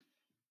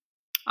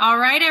All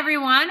right,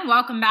 everyone.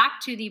 Welcome back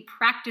to the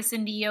Practice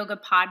Indie Yoga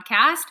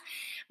podcast.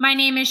 My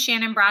name is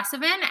Shannon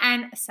Brassovin,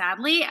 and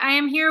sadly, I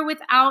am here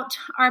without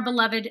our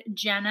beloved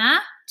Jenna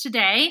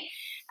today.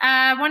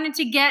 I wanted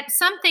to get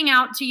something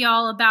out to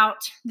y'all about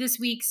this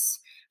week's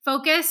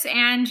focus,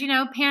 and,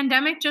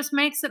 pandemic just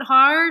makes it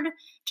hard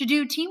to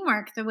do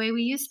teamwork the way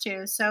we used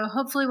to. So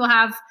hopefully we'll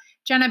have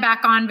Jenna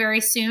back on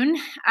very soon,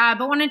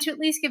 but wanted to at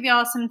least give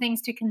y'all some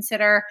things to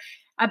consider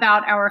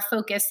about our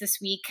focus this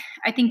week.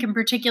 I think in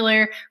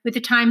particular with the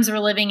times we're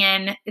living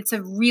in, it's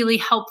a really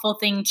helpful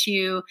thing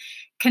to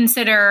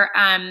consider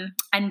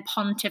and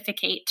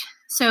pontificate.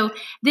 So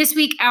this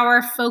week,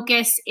 our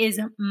focus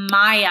is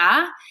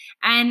Maya,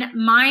 and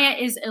Maya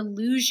is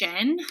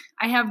illusion.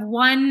 I have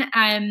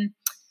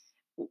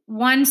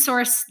one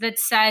source that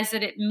says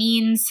that it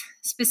means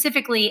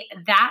specifically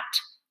that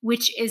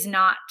which is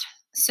not.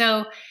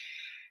 So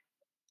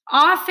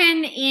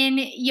often in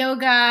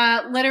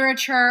yoga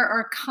literature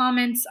or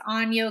comments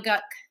on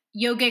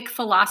yogic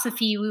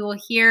philosophy, we will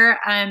hear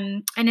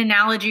an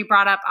analogy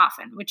brought up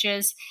often, which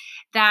is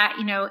that,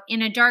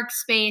 in a dark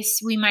space,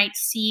 we might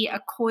see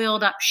a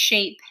coiled up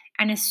shape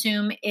and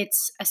assume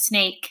it's a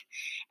snake.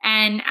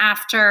 And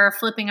after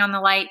flipping on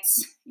the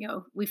lights,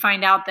 we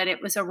find out that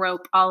it was a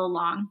rope all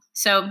along.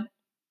 So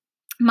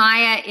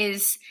Maya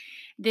is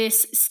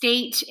this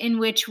state in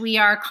which we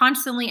are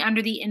constantly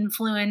under the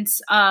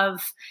influence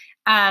of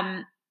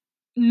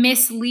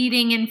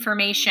misleading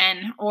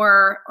information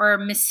or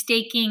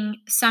mistaking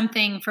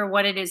something for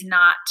what it is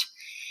not.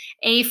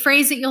 A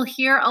phrase that you'll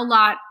hear a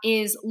lot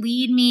is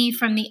lead me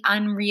from the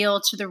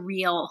unreal to the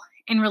real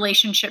in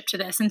relationship to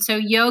this. And so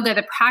yoga,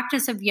 the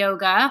practice of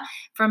yoga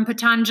from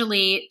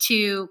Patanjali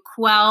to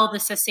quell the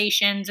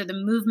cessations or the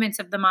movements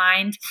of the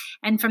mind,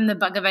 and from the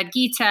Bhagavad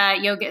Gita,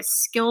 yoga is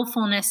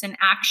skillfulness in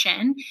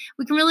action.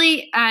 We can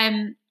really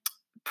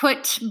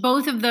put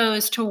both of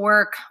those to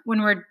work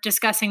when we're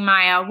discussing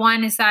Maya.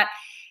 One is that,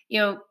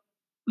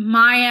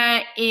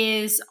 Maya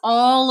is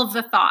all of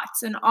the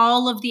thoughts and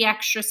all of the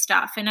extra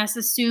stuff, and us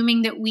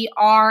assuming that we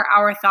are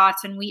our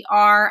thoughts and we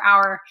are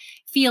our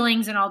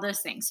feelings and all those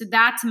things. So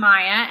that's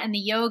Maya. And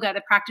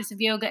the practice of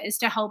yoga is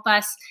to help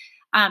us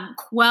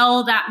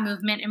quell that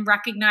movement and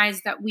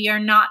recognize that we are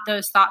not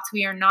those thoughts.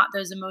 We are not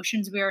those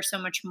emotions. We are so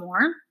much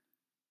more.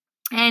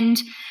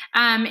 And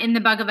in the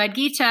Bhagavad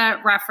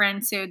Gita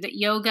reference, so that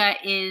yoga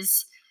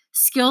is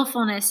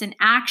skillfulness in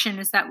action,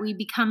 is that we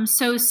become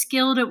so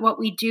skilled at what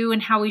we do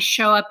and how we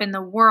show up in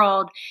the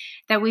world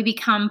that we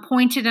become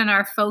pointed in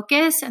our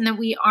focus, and that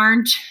we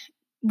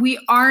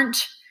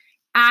aren't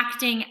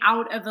acting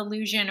out of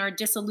illusion or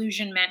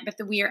disillusionment, but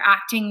that we are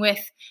acting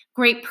with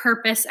great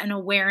purpose and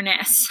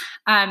awareness,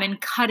 and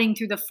cutting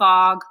through the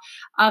fog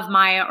of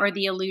Maya or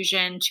the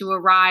illusion to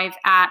arrive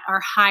at our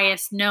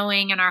highest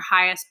knowing and our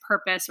highest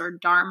purpose, or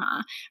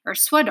dharma or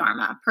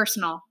swadharma,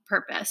 personal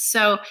purpose.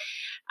 So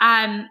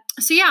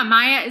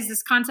Maya is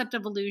this concept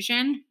of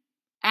illusion,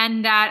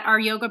 and that our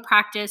yoga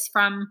practice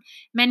from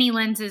many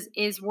lenses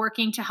is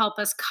working to help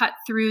us cut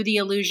through the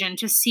illusion,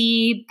 to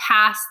see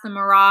past the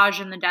mirage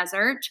in the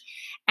desert,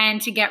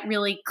 and to get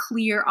really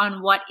clear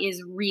on what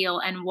is real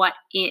and what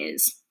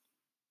is.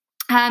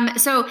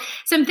 So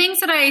some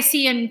things that I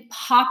see in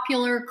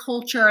popular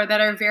culture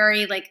that are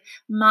very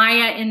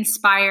Maya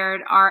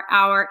inspired are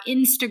our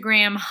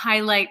Instagram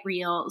highlight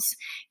reels,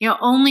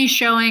 only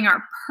showing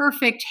our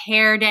perfect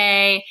hair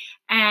day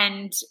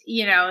and,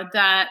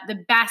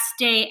 the best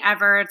day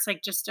ever. It's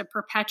like just a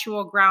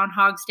perpetual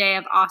Groundhog's Day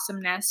of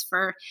awesomeness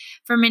for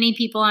many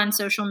people on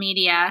social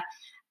media.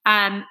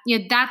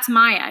 That's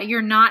Maya.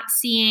 You're not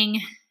seeing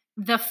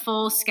the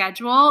full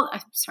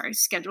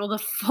the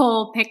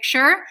full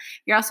picture.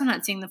 You're also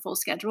not seeing the full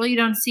schedule. You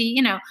don't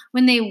see,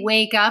 when they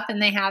wake up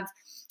and they have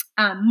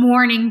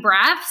morning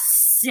breath,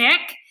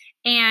 sick.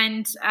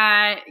 And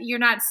you're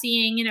not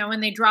seeing,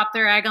 when they drop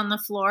their egg on the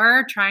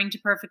floor, trying to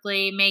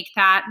perfectly make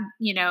that,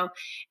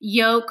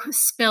 yolk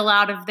spill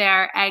out of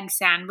their egg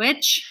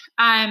sandwich.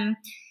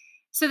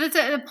 So that's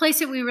a place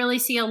that we really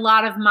see a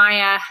lot of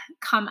Maya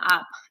come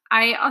up.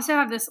 I also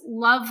have this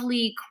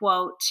lovely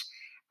quote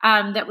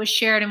that was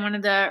shared in one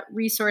of the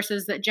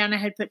resources that Jenna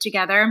had put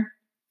together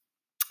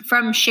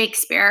from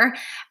Shakespeare.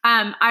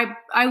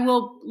 I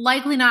will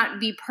likely not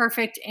be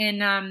perfect in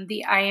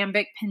the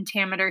iambic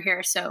pentameter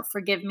here, so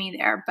forgive me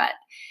there, but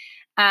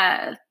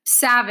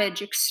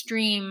savage,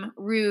 extreme,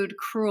 rude,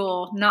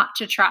 cruel, not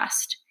to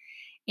trust,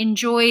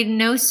 enjoyed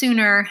no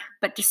sooner,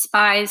 but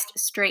despised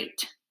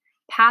straight,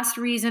 past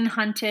reason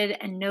hunted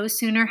and no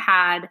sooner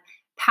had,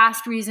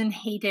 past reason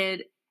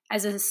hated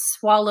as a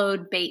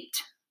swallowed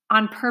bait,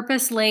 on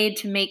purpose laid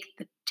to make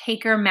the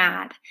taker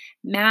mad,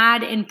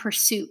 mad in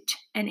pursuit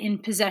and in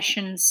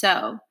possession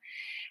so,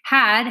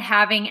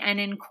 having and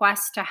in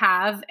quest to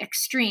have,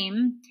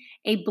 extreme,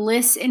 a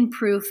bliss in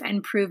proof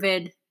and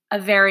proved a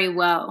very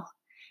woe,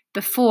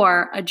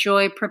 before a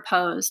joy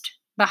proposed,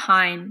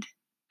 behind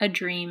a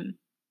dream.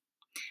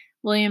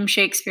 William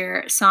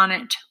Shakespeare,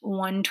 Sonnet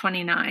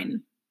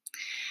 129.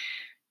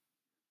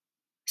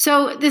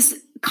 So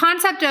this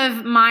concept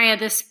of Maya,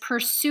 this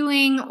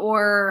pursuing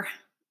or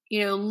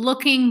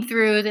looking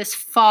through this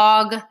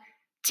fog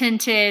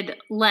tinted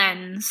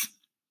lens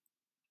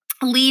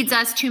leads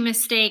us to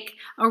mistake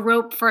a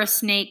rope for a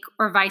snake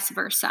or vice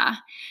versa.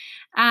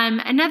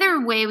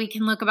 Another way we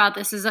can look about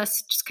this is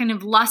us just kind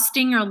of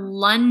lusting or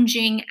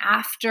lunging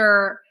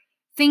after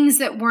things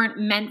that weren't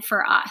meant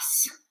for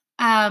us.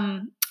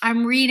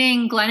 I'm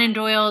reading Glennon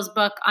Doyle's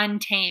book,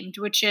 Untamed,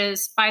 which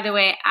is, by the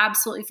way,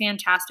 absolutely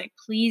fantastic.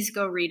 Please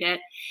go read it.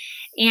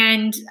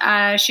 And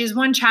she has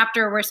one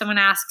chapter where someone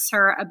asks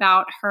her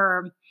about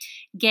her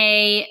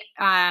gay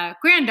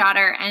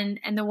granddaughter, and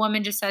the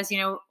woman just says,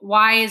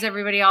 why is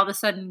everybody all of a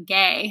sudden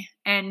gay?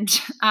 And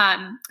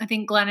I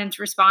think Glennon's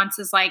response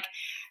is like,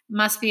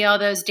 must be all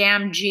those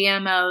damn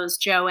GMOs,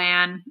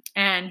 Joanne.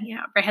 And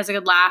everybody has a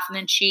good laugh. And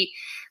then she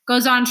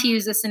goes on to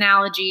use this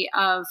analogy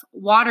of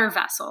water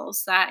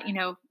vessels, that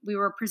we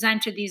were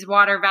presented these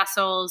water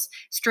vessels,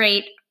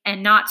 straight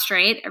and not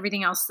straight,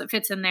 everything else that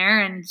fits in there,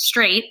 and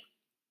straight,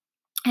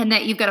 and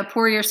that you've got to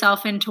pour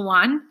yourself into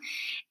one.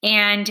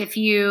 And if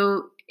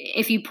you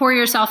pour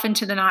yourself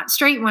into the not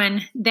straight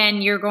one,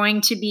 then you're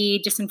going to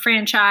be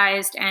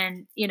disenfranchised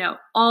and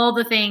all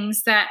the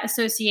things that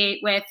associate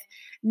with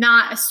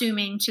not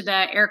assuming to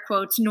the air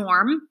quotes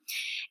norm.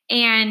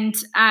 And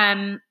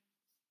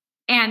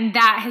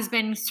that has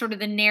been sort of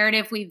the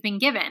narrative we've been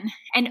given.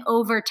 And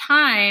over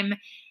time,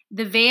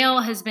 the veil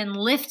has been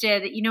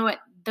lifted.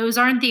 Those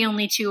aren't the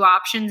only two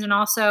options. And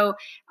also,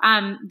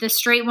 the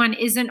straight one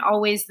isn't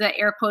always the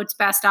air quotes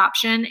best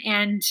option,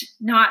 and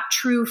not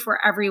true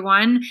for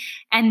everyone.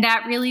 And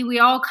that really, we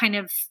all kind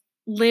of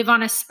live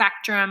on a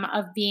spectrum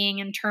of being,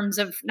 in terms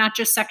of not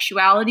just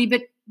sexuality,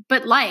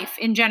 but life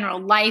in general.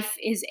 Life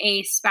is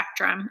a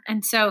spectrum.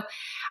 And so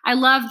I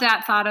love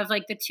that thought of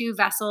like the two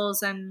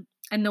vessels and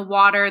the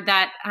water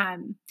that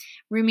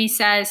Rumi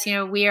says,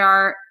 we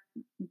are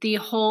the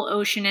whole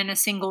ocean in a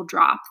single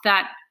drop,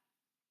 that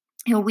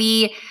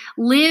we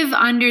live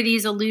under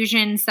these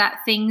illusions that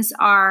things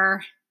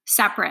are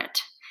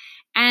separate,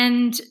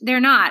 and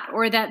they're not,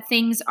 or that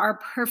things are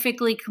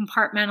perfectly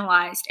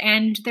compartmentalized,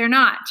 and they're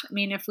not. I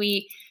mean, if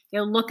we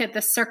look at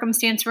the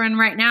circumstance we're in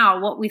right now,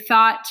 what we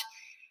thought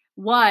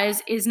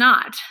is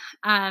not.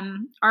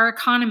 Our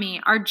economy,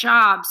 our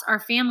jobs, our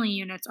family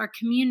units, our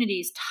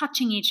communities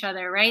touching each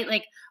other, right?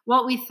 Like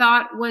what we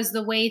thought was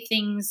the way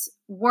things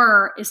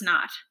were is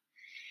not.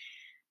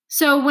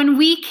 So when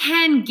we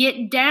can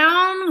get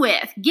down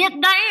with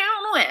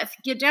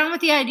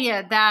the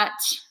idea that,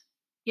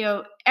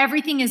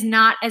 everything is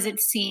not as it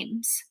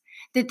seems,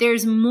 that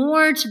there's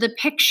more to the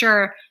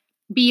picture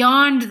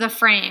beyond the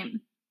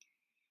frame,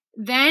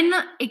 then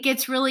it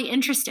gets really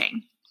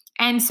interesting.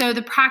 And so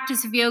the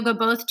practice of yoga,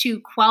 both to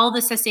quell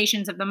the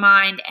cessations of the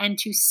mind and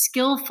to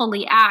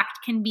skillfully act,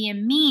 can be a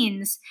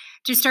means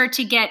to start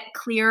to get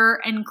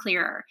clearer and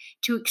clearer,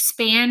 to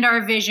expand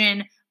our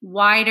vision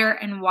wider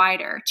and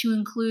wider, to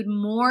include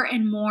more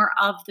and more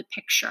of the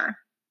picture.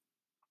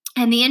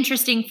 And the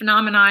interesting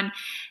phenomenon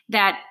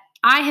that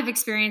I have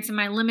experienced in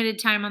my limited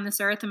time on this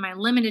earth and my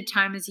limited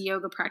time as a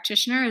yoga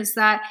practitioner is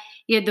that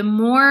the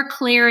more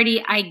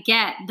clarity I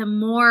get, the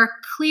more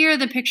clear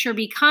the picture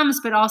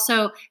becomes, but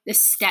also the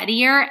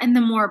steadier and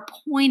the more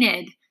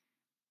pointed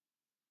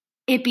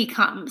it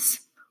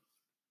becomes.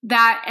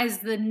 That as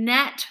the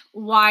net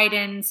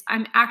widens,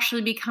 I'm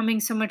actually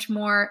becoming so much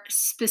more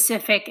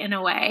specific in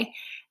a way.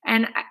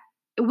 And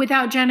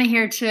without Jenna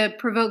here to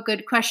provoke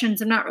good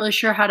questions, I'm not really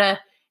sure how to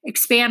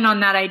expand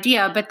on that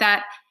idea, but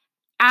that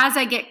as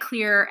I get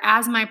clearer,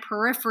 as my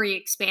periphery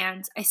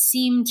expands, I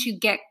seem to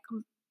get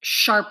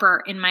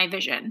sharper in my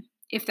vision,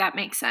 if that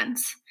makes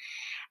sense.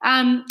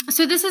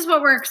 So this is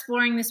what we're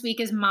exploring this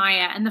week, is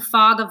Maya and the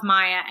fog of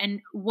Maya,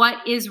 and what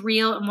is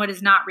real and what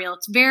is not real.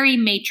 It's very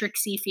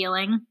matrixy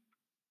feeling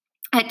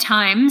at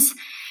times.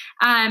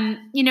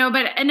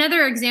 But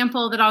another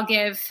example that I'll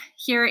give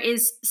here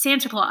is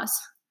Santa Claus.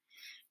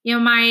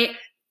 My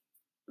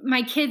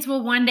kids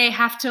will one day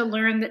have to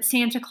learn that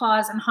Santa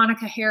Claus and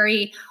Hanukkah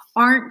Harry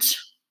aren't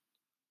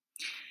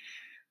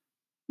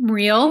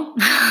real.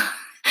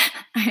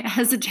 I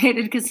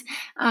hesitated because,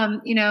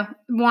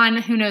 one,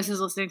 who knows who's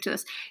listening to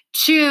this?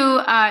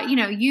 Two,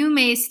 you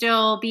may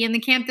still be in the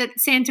camp that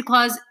Santa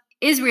Claus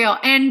is real.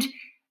 And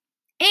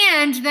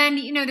then,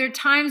 there are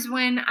times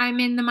when I'm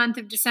in the month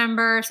of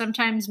December,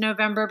 sometimes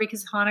November,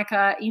 because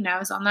Hanukkah,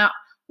 is on that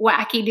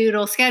wacky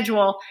doodle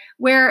schedule,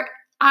 where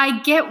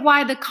I get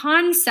why the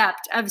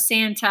concept of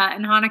Santa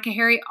and Hanukkah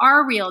Harry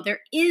are real.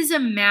 There is a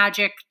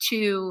magic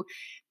to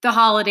the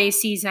holiday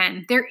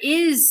season. There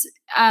is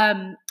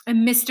a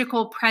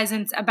mystical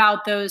presence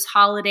about those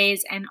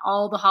holidays and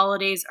all the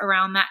holidays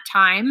around that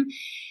time,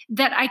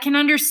 that I can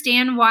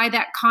understand why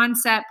that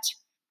concept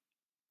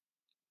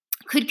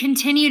could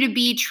continue to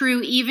be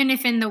true, even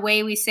if in the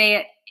way we say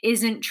it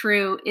isn't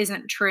true.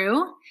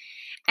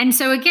 And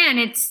so again,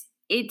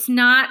 it's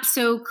not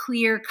so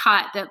clear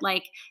cut that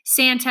like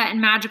Santa and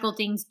magical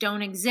things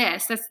don't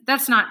exist.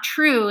 That's not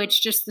true. It's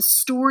just the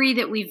story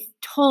that we've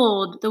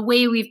told, the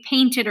way we've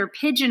painted or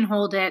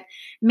pigeonholed it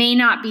may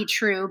not be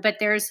true, but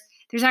there's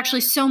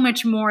actually so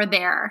much more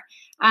there.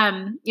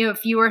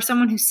 If you are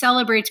someone who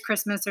celebrates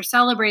Christmas or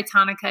celebrates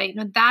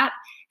Hanukkah, that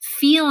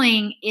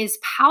feeling is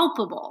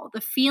palpable.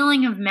 The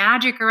feeling of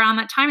magic around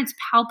that time, it's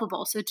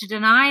palpable. So to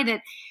deny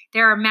that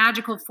there are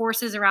magical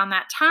forces around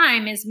that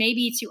time is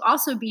maybe to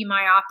also be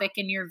myopic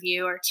in your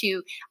view, or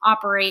to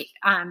operate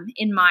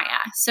in Maya.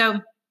 So,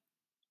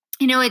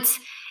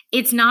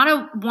 it's not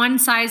a one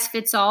size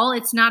fits all.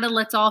 It's not a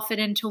let's all fit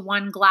into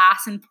one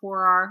glass and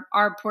pour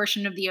our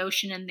portion of the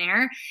ocean in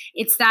there.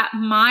 It's that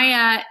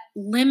Maya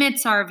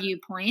limits our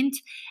viewpoint,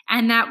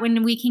 and that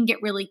when we can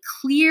get really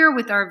clear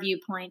with our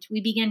viewpoint,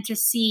 we begin to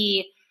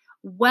see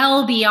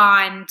well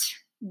beyond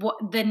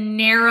the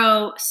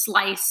narrow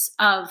slice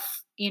of,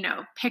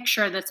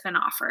 picture that's been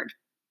offered.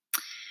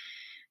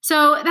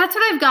 So that's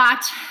what I've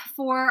got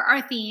for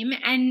our theme.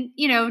 And,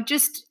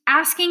 just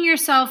asking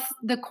yourself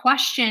the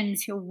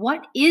questions,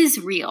 what is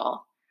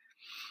real?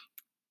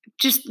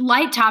 Just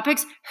light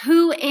topics.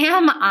 Who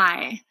am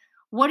I?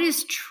 What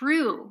is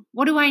true?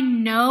 What do I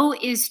know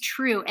is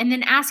true? And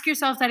then ask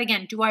yourself that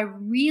again. Do I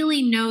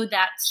really know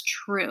that's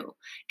true?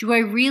 Do I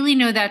really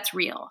know that's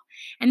real?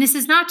 And this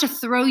is not to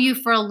throw you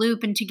for a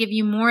loop and to give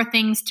you more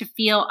things to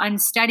feel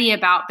unsteady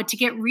about, but to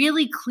get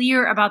really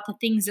clear about the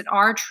things that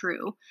are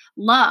true.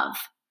 Love.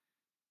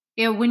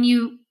 When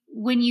you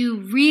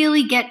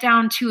really get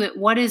down to it,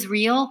 what is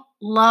real?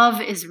 Love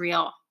is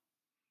real.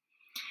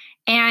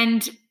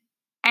 And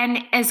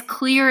as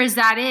clear as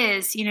that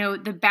is,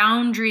 the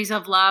boundaries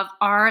of love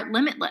are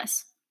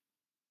limitless.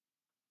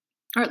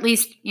 Or at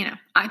least,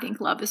 I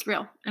think love is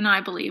real, and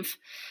I believe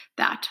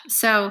that.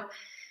 So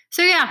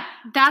yeah,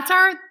 that's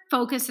our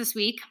focus this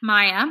week,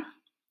 Maya.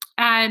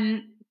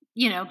 And,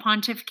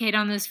 pontificate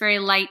on those very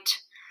light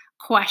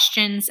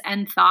questions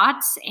and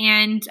thoughts,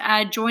 and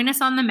join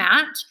us on the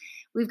mat.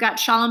 We've got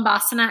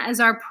Shalabhasana as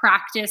our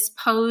practice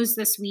pose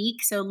this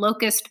week. So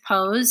locust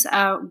pose,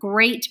 a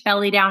great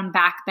belly down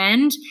back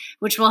bend,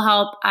 which will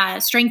help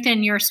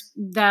strengthen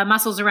the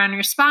muscles around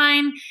your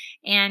spine,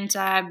 and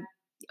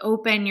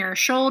open your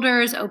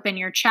shoulders, open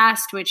your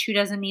chest, which who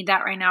doesn't need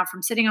that right now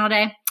from sitting all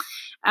day?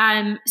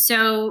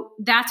 So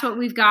that's what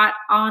we've got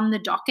on the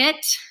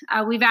docket.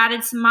 We've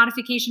added some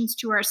modifications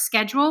to our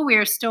schedule. We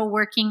are still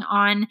working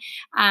on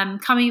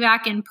coming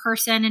back in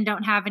person, and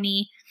don't have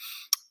any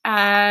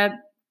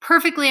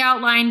perfectly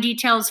outlined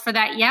details for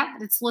that yet.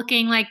 But it's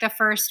looking like the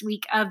first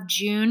week of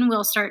June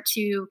we'll start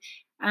to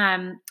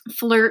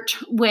flirt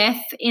with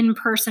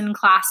in-person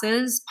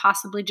classes,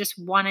 possibly just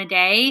one a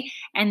day,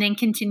 and then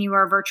continue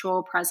our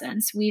virtual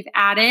presence. We've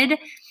added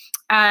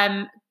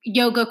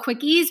yoga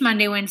quickies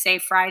Monday, Wednesday,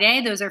 Friday.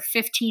 Those are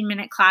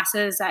 15-minute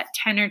classes at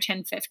 10 or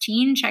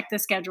 10:15. Check the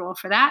schedule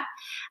for that.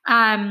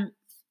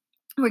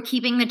 We're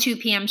keeping the 2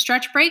 p.m.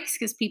 stretch breaks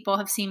because people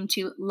have seemed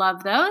to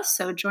love those.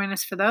 So join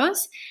us for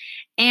those.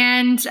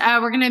 And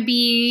we're going to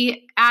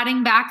be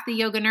adding back the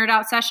Yoga Nerd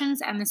Out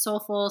sessions and the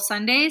Soulful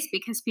Sundays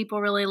because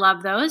people really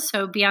love those.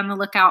 So be on the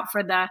lookout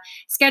for the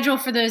schedule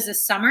for those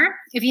this summer.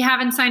 If you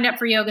haven't signed up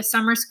for Yoga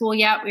Summer School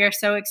yet, we are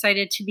so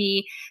excited to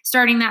be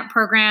starting that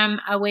program,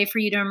 a way for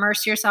you to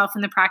immerse yourself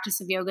in the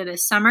practice of yoga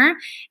this summer,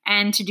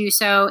 and to do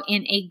so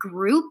in a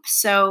group.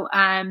 So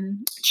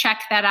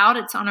check that out.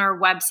 It's on our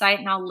website,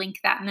 and I'll link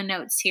that in the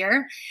notes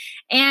here.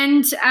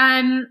 And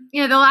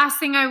the last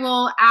thing I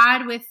will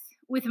add with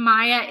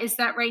Maya is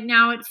that right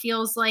now it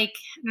feels like,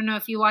 I don't know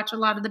if you watch a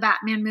lot of the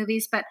Batman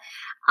movies, but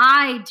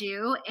I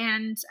do.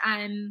 And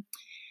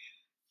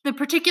the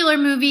particular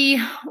movie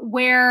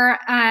where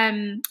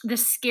the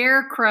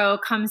Scarecrow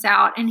comes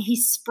out and he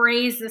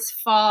sprays this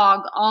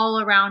fog all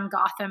around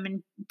Gotham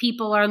and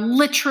people are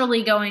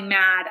literally going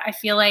mad. I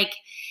feel like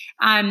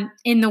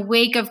in the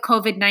wake of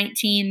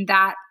COVID-19,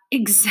 that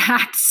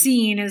exact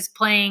scene is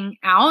playing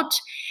out,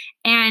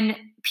 and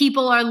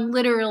people are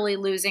literally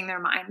losing their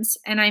minds.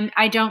 And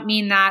I don't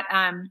mean that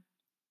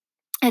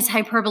as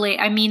hyperbole.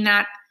 I mean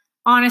that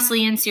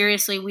honestly and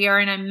seriously. We are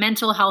in a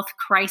mental health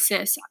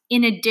crisis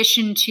in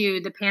addition to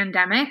the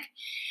pandemic.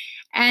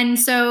 And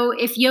so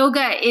if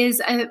yoga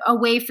is a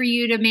way for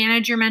you to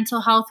manage your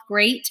mental health,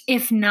 great.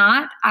 If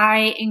not,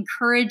 I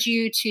encourage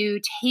you to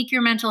take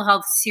your mental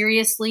health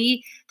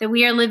seriously, that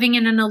we are living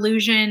in an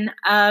illusion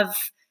of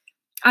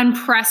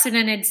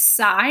unprecedented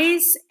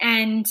size,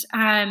 and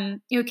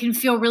it can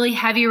feel really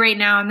heavy right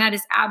now, and that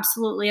is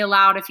absolutely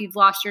allowed. If you've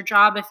lost your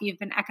job, if you've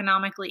been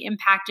economically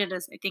impacted,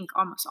 as I think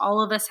almost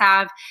all of us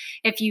have,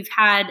 if you've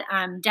had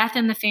death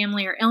in the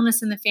family or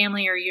illness in the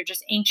family, or you're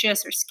just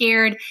anxious or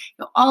scared,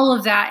 all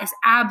of that is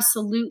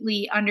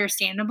absolutely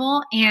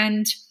understandable.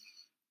 And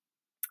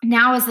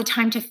now is the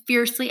time to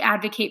fiercely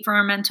advocate for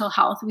our mental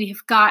health.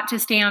 We've got to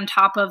stay on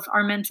top of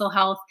our mental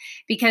health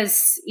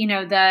because,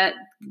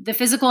 the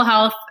physical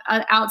health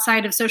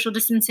outside of social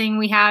distancing,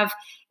 we have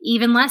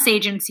even less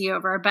agency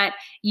over, but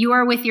you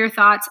are with your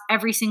thoughts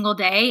every single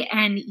day,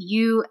 and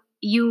you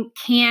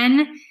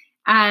can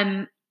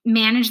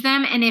manage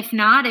them. And if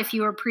not, if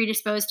you are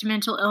predisposed to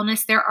mental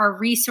illness, there are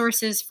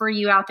resources for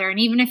you out there. And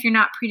even if you're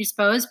not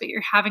predisposed, but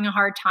you're having a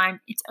hard time,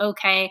 it's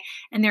okay.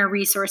 And there are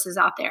resources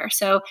out there.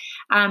 So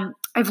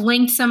I've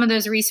linked some of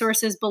those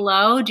resources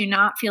below. Do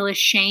not feel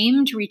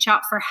ashamed. Reach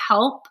out for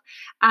help.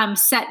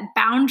 Set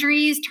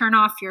boundaries, turn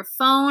off your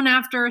phone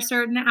after a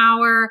certain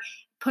hour,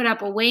 put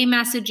up away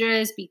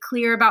messages, be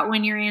clear about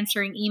when you're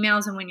answering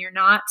emails and when you're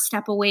not,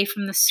 step away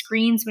from the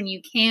screens when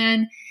you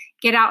can,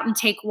 get out and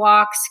take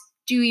walks,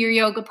 do your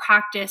yoga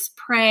practice,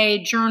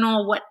 pray,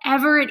 journal,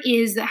 whatever it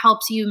is that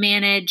helps you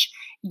manage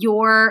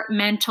your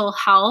mental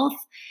health.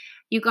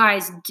 You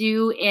guys,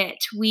 do it.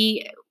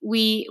 We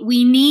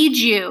need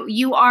you.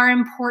 You are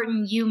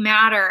important. You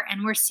matter.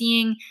 And we're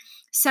seeing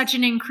such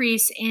an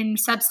increase in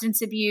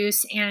substance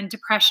abuse and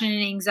depression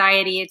and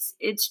anxiety.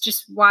 It's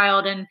just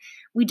wild. And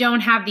we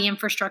don't have the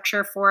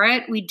infrastructure for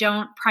it. We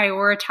don't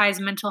prioritize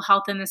mental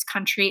health in this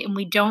country, and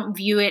we don't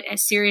view it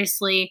as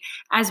seriously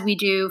as we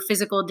do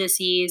physical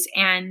disease.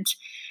 And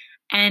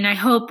I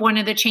hope one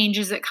of the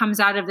changes that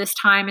comes out of this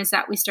time is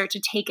that we start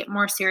to take it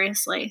more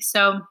seriously.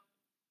 So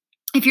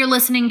if you're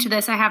listening to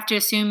this, I have to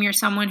assume you're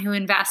someone who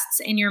invests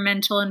in your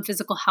mental and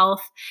physical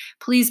health.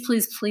 Please,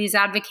 please, please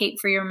advocate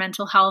for your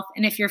mental health.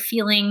 And if you're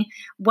feeling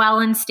well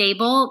and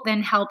stable,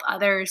 then help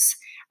others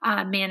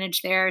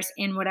manage theirs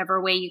in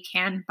whatever way you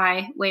can,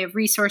 by way of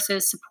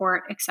resources,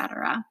 support,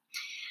 etc.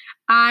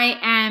 I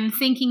am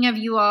thinking of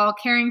you all,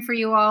 caring for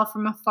you all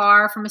from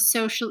afar, from a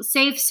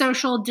safe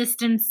social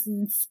distance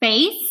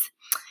space.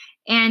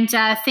 And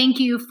thank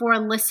you for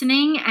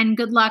listening, and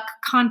good luck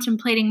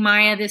contemplating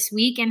Maya this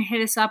week. And hit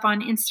us up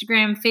on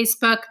Instagram,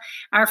 Facebook,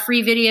 our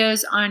free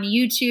videos on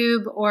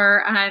YouTube,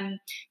 or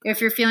if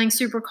you're feeling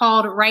super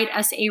called, write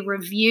us a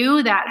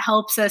review. That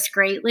helps us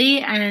greatly.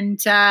 And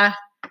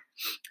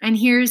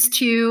here's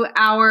to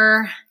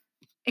our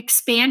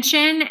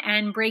expansion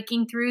and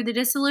breaking through the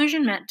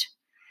disillusionment.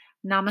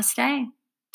 Namaste.